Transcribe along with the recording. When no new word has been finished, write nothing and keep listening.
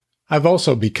I've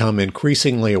also become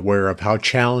increasingly aware of how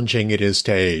challenging it is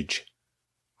to age.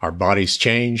 Our bodies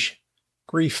change.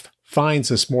 Grief finds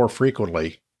us more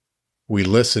frequently. We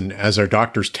listen as our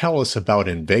doctors tell us about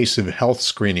invasive health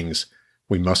screenings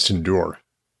we must endure.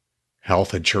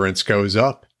 Health insurance goes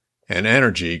up, and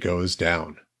energy goes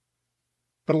down.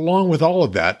 But along with all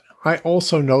of that, I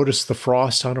also notice the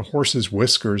frost on a horse's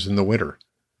whiskers in the winter,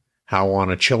 how on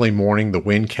a chilly morning the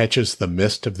wind catches the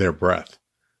mist of their breath,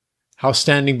 how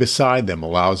standing beside them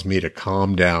allows me to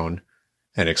calm down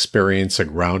and experience a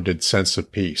grounded sense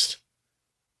of peace.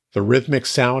 The rhythmic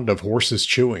sound of horses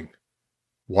chewing,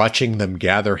 watching them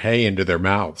gather hay into their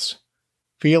mouths,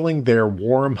 feeling their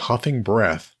warm huffing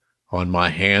breath on my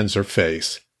hands or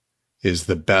face, is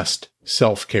the best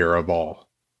self-care of all.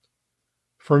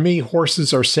 For me,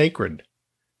 horses are sacred.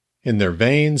 In their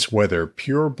veins, whether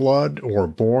pure blood or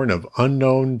born of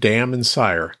unknown dam and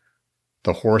sire,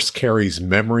 the horse carries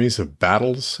memories of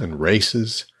battles and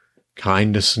races,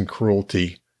 kindness and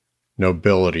cruelty,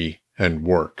 nobility and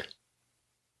work.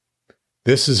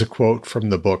 This is a quote from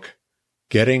the book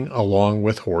Getting Along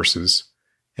with Horses,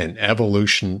 An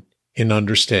Evolution in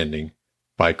Understanding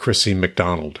by Chrissy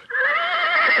McDonald.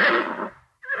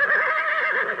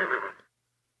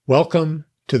 Welcome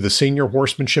to the Senior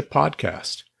Horsemanship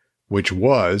Podcast, which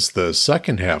was the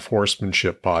second half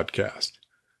Horsemanship Podcast.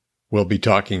 We'll be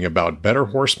talking about better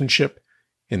horsemanship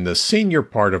in the senior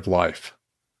part of life.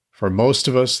 For most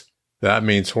of us, that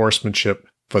means horsemanship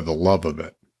for the love of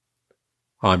it.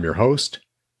 I'm your host,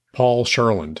 Paul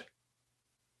Sherland.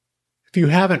 If you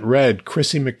haven't read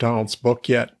Chrissy McDonald's book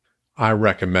yet, I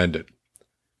recommend it.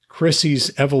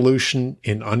 Chrissy's evolution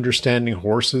in understanding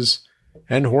horses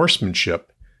and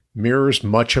horsemanship mirrors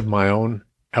much of my own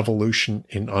evolution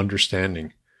in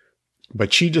understanding,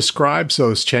 but she describes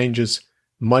those changes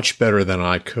much better than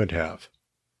I could have.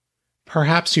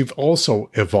 Perhaps you've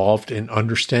also evolved in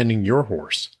understanding your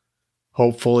horse.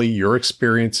 Hopefully, your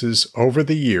experiences over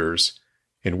the years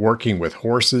in working with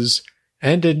horses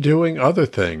and in doing other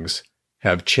things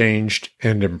have changed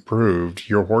and improved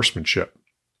your horsemanship.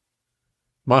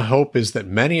 My hope is that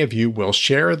many of you will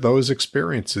share those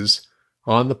experiences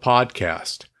on the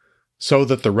podcast so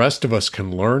that the rest of us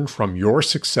can learn from your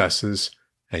successes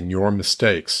and your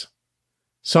mistakes.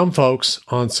 Some folks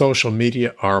on social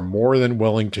media are more than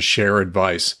willing to share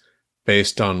advice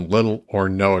based on little or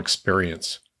no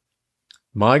experience.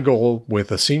 My goal with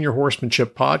the Senior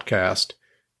Horsemanship Podcast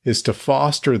is to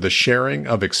foster the sharing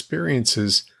of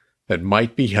experiences that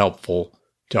might be helpful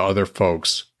to other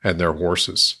folks and their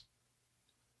horses.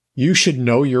 You should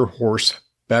know your horse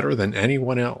better than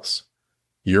anyone else.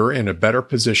 You're in a better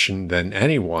position than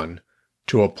anyone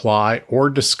to apply or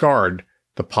discard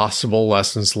the possible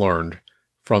lessons learned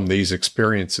from these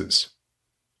experiences.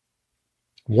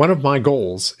 One of my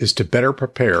goals is to better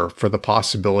prepare for the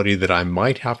possibility that I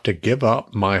might have to give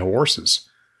up my horses,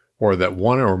 or that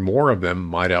one or more of them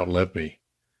might outlive me.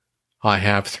 I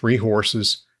have 3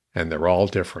 horses, and they're all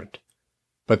different,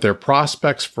 but their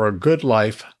prospects for a good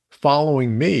life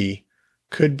following me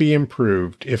could be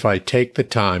improved if I take the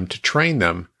time to train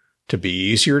them to be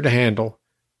easier to handle,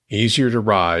 easier to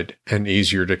ride, and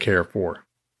easier to care for.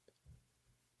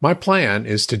 My plan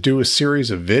is to do a series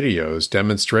of videos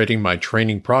demonstrating my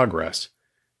training progress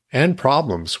and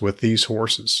problems with these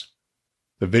horses.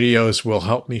 The videos will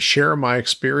help me share my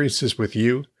experiences with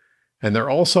you, and they're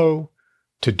also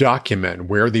to document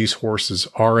where these horses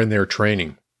are in their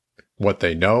training, what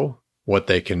they know, what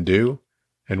they can do,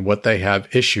 and what they have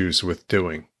issues with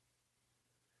doing.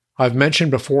 I've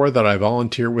mentioned before that I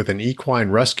volunteer with an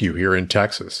equine rescue here in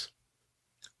Texas.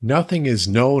 Nothing is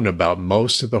known about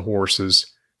most of the horses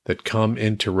that come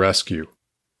into rescue.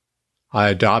 I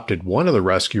adopted one of the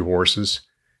rescue horses,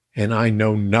 and I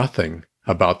know nothing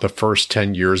about the first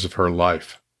 10 years of her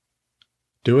life.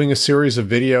 Doing a series of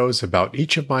videos about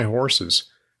each of my horses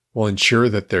will ensure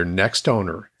that their next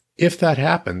owner, if that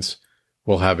happens,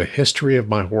 will have a history of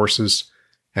my horses,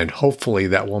 and hopefully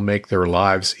that will make their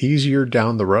lives easier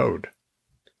down the road.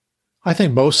 I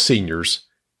think most seniors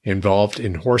involved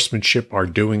in horsemanship are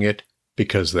doing it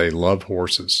because they love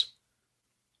horses.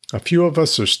 A few of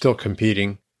us are still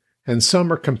competing, and some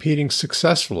are competing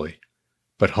successfully,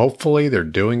 but hopefully they're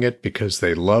doing it because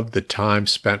they love the time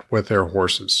spent with their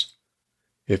horses.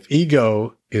 If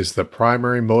ego is the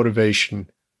primary motivation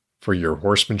for your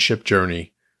horsemanship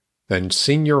journey, then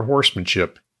senior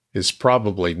horsemanship is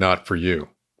probably not for you.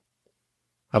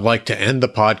 I'd like to end the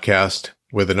podcast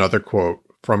with another quote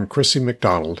from Chrissy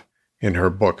McDonald in her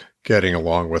book, Getting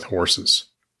Along with Horses.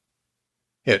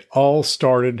 It all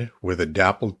started with a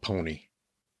dappled pony.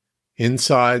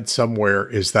 Inside somewhere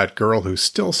is that girl who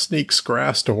still sneaks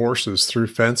grass to horses through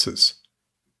fences.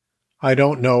 I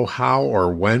don't know how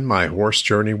or when my horse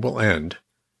journey will end.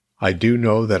 I do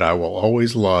know that I will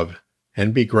always love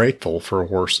and be grateful for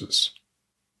horses.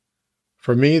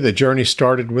 For me, the journey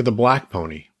started with a black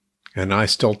pony, and I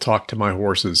still talk to my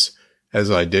horses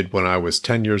as I did when I was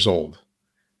 10 years old.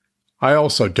 I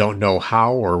also don't know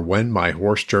how or when my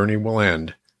horse journey will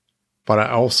end, but I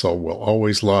also will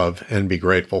always love and be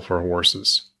grateful for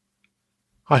horses.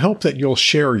 I hope that you'll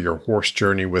share your horse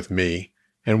journey with me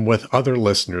and with other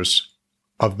listeners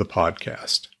of the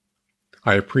podcast.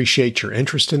 I appreciate your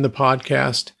interest in the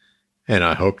podcast, and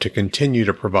I hope to continue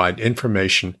to provide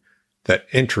information that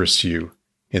interests you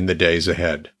in the days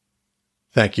ahead.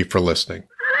 Thank you for listening.